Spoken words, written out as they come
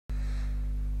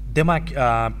Demak,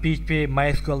 PHP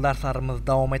MySQL darslarimiz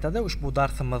davom etadi. Ushbu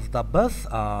darsimizda biz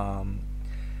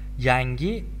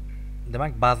yangi,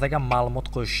 demak, bazaga ma'lumot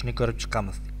qo'shishni ko'rib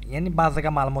chiqamiz. Ya'ni bazaga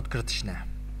ma'lumot kiritishni.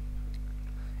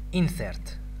 Insert.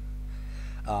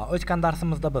 O'tgan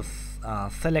darsimizda biz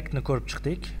selectni ko'rib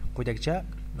chiqdik, quyidagicha.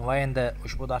 Va endi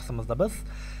ushbu darsimizda biz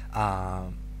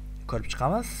ko'rib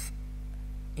chiqamiz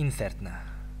insertni.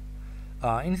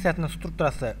 Insertning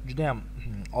strukturasi juda ham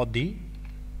oddiy.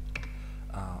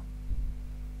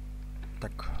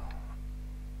 Tak.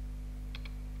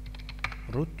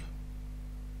 Root.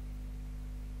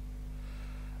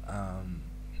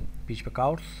 PHP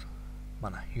course.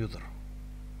 Mana user.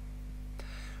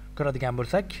 Ko'radigan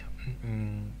bo'lsak,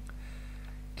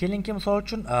 kelinki misol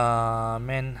uchun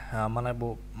men mana bu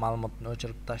ma'lumotni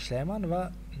o'chirib tashlayman va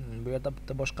bu yerda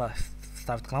bitta boshqa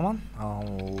start qilaman.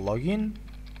 Login,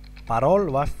 parol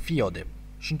va fio deb.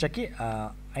 Shunchaki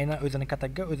aynan o'zini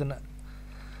katagiga o'zini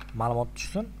ma'lumot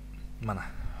tushsin. Mana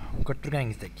ko'rib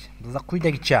turganingizdek, bizda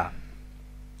quyidagicha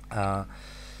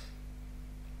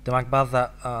demak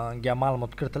bazaga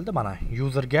ma'lumot kiritildi. Mana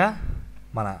userga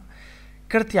mana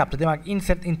kirityapti. Demak,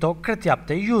 insert into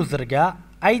kirityapti. Userga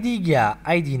idga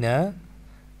idni,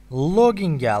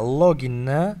 loginga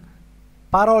loginni,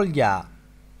 parolga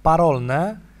parolni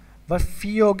va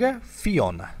fioga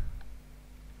fioni.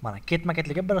 Mana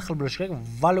ketma-ketligi bir xil bo'lishi kerak.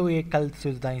 Value kalit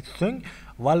so'zidan so'ng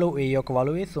value yoki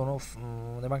value soni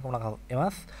demak unaqa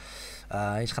emas.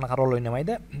 Hech qanaqa rol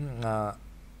o'ynamaydi.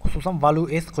 Xususan value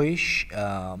s qo'yish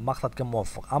maqsadga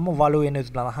muvofiq. Ammo value ni o'z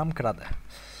bilan ham kiradi.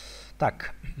 Tak.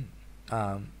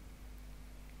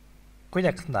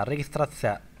 Quyidagi qismda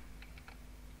registratsiya.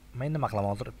 Men nima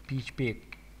qilaman hozir? PHP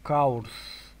course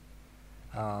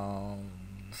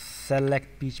select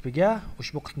PHP ga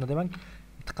ushbu qismda demak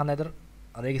bitta qandaydir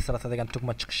registratsiya degan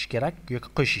tugma chiqishi kerak yoki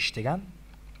qo'shish degan.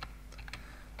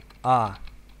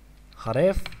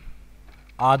 href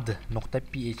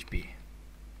add.php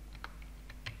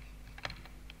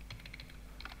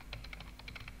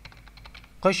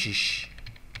qo'shish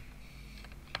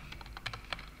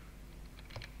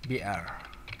br.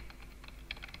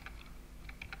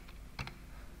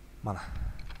 Mana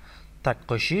tak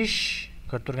qo'shish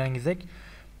ko'rib turganingizdek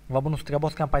va buni ustiga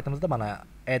bosgan paytimizda mana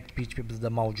add php bizda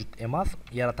mavjud emas,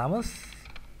 yaratamiz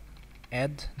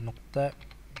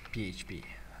add.php.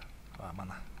 Va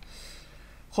mana.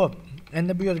 Xo'p,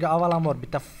 endi bu yerga avvalambor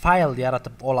bitta fayl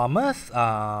yaratib olamiz.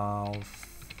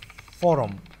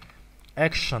 Forum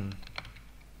action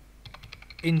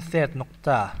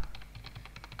insert.php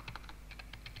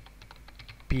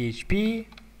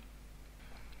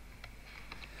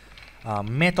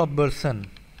metod bo'lsin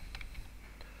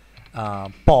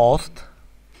post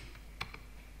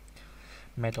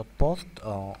metod post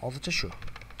hozircha shu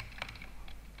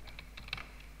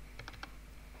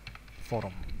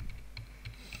forum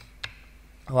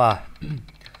va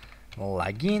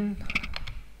login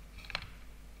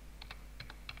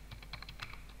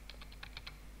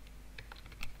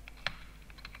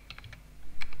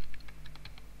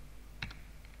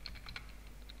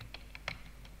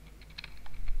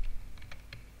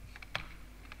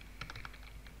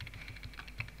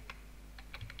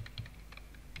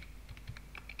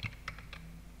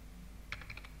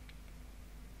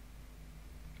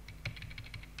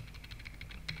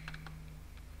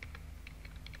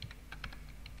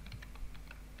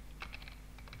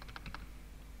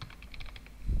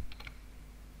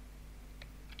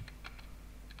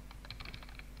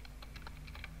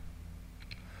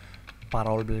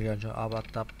parol bilgan joy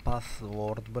albatta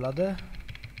password bo'ladi.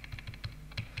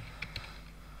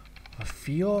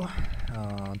 Fio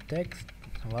text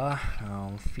va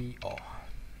fio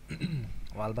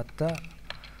va albatta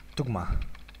tugma.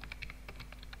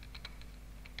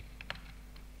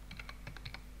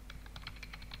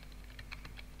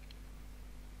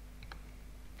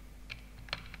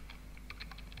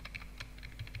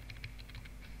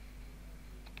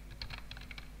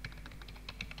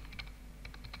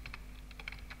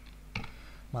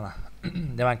 Mana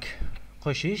demak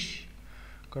qo'shish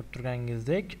ko'rib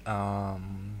turganingizdek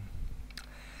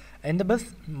endi biz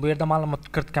bu yerda ma'lumot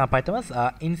kiritgan paytimiz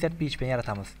insert php ni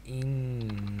yaratamiz.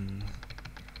 Insert.php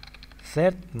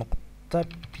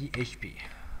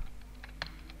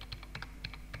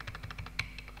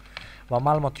va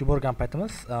ma'lumot yuborgan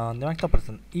paytimiz demak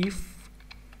topilsin. If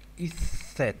is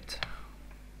set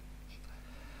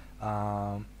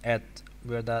add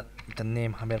bu yerda bitta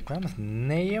name ham berib qo'yamiz.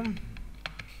 Name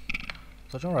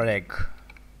sochun reg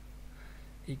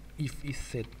if is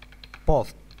set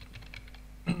post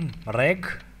reg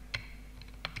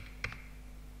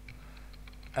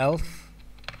else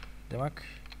demak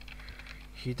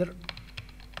header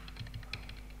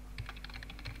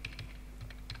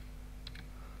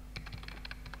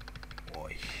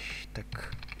tick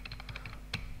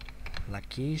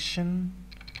location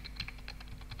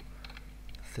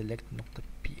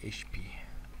select.php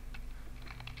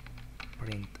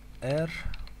print r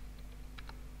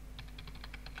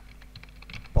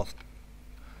post.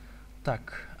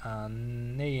 Tak,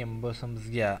 name bo'lsa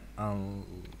bizga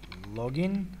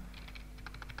login,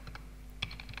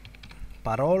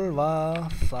 parol va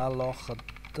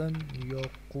Salohiddin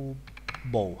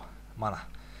Yoqubov. Mana.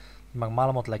 Demak,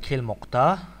 ma'lumotlar kelmoqda.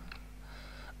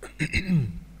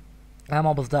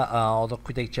 Ammo bizda hozir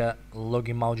quyidagicha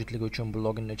login mavjudligi uchun bu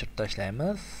loginni o'chirib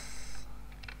tashlaymiz.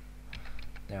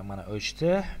 Demak, mana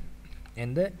o'chdi.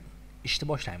 Endi ishni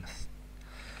boshlaymiz.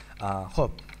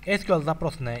 Xo'p, SQL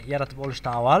zaprosini yaratib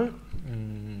olishdan avval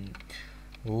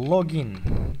login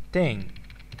teng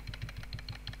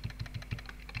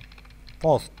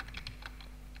post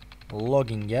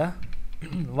loginga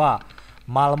va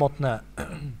ma'lumotni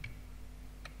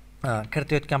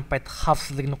kiritayotgan payt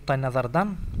xavfsizlik nuqtai nazaridan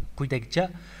quyidagicha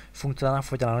funksiyalardan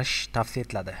foydalanish tavsiya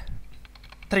etiladi.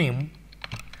 Trim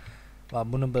va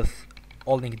buni biz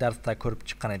oldingi darsda ko'rib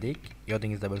chiqqan edik,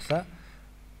 yodingizda bo'lsa.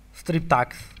 Strip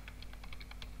tags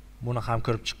buni ham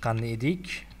ko'rib chiqqan edik.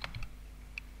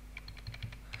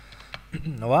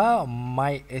 Va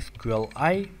MySQLi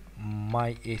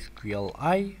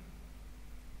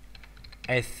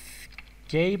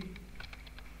escape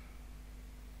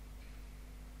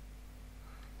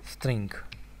string.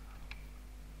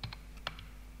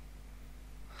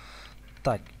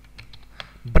 Tak.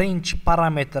 Birinchi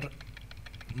parametr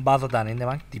bazadan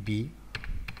demak db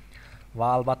va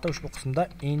albatta ushbu qismda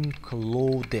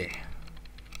include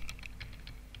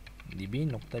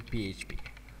db.php.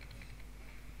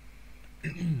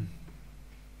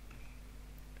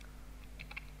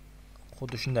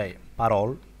 Xuddi shunday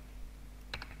parol.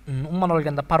 Umuman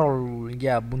olganda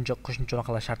parolga buncha qo'shimcha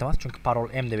qilish shart emas, chunki parol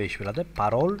m deb beradi.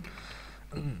 Parol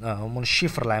buni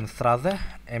shifrlaymiz sразу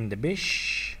m deb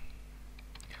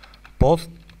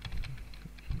post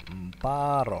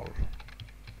parol.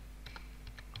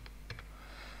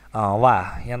 Va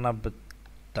yana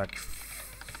bitta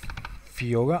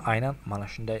fioga aynan mana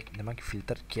shunday demak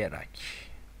filtr kerak.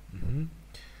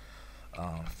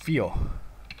 Fio.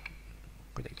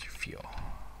 Quyidagi fio.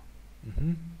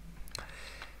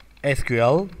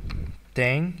 SQL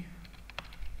teng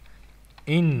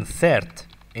insert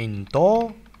into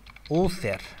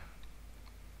user.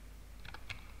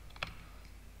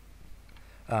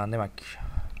 Demak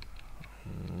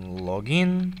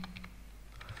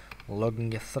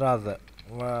loginga сразу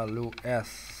value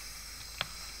s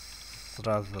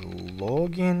сразу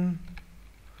login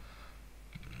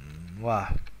va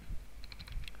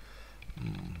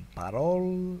parol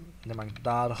demak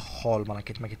darhol mana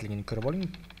ketma-ketligini ko'rib oling.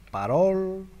 Parol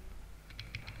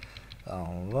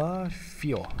va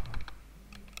fio.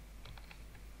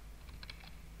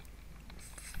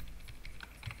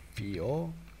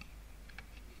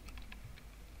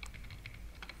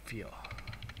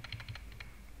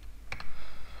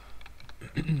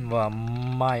 Va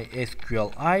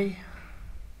MySQLi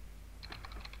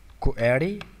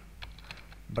query,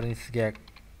 birinchisiga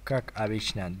как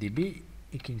обычно db,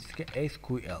 ikkinchisiga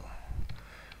SQL.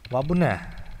 Va buni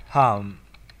ham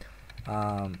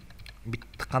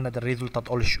bitta qandaydir rezultat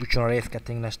olish uchun resga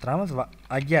tenglashtiramiz va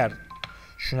agar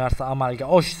shu narsa amalga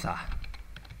oshsa,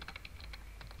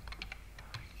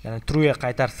 ya'ni true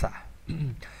qaytarsa,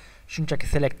 shunchaki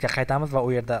selectga qaytamiz va u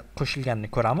yerda qo'shilganini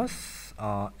ko'ramiz.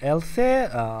 Else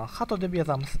xato deb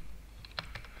yozamiz.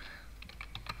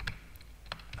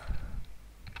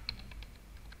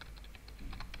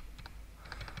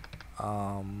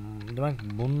 Demak,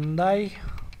 bunday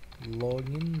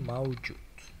login mavjud.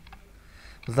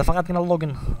 Bizda faqatgina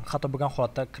login xato bo'lgan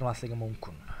holatda kirmasligi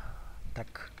mumkin.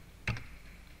 Tak.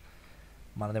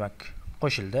 Mana demak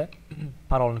qo'shildi.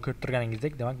 Parolni ko'rib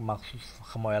turganingizdek, demak maxsus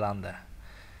himoyalandi.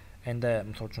 Endi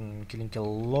misol uchun kelinki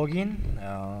login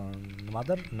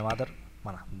nimadir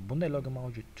mana bunday login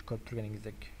mavjud ko'rib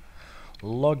turganingizdek.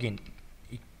 Login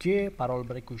 2 parol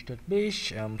 1 2 3 4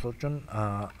 5 misol uchun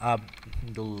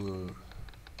Abdullayev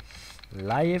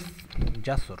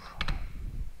Jasur.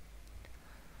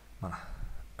 Mana.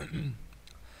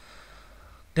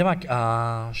 Demak,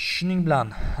 shuning bilan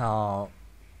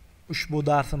ushbu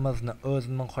darsimizni o'z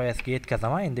nihoyasiga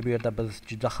yetkazaman. Endi bu yerda biz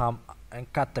juda ham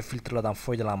katta filtrlardan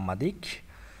foydalanmadik.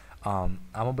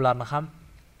 Ammo bularni ham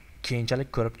keyinchalik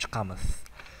ko'rib chiqamiz.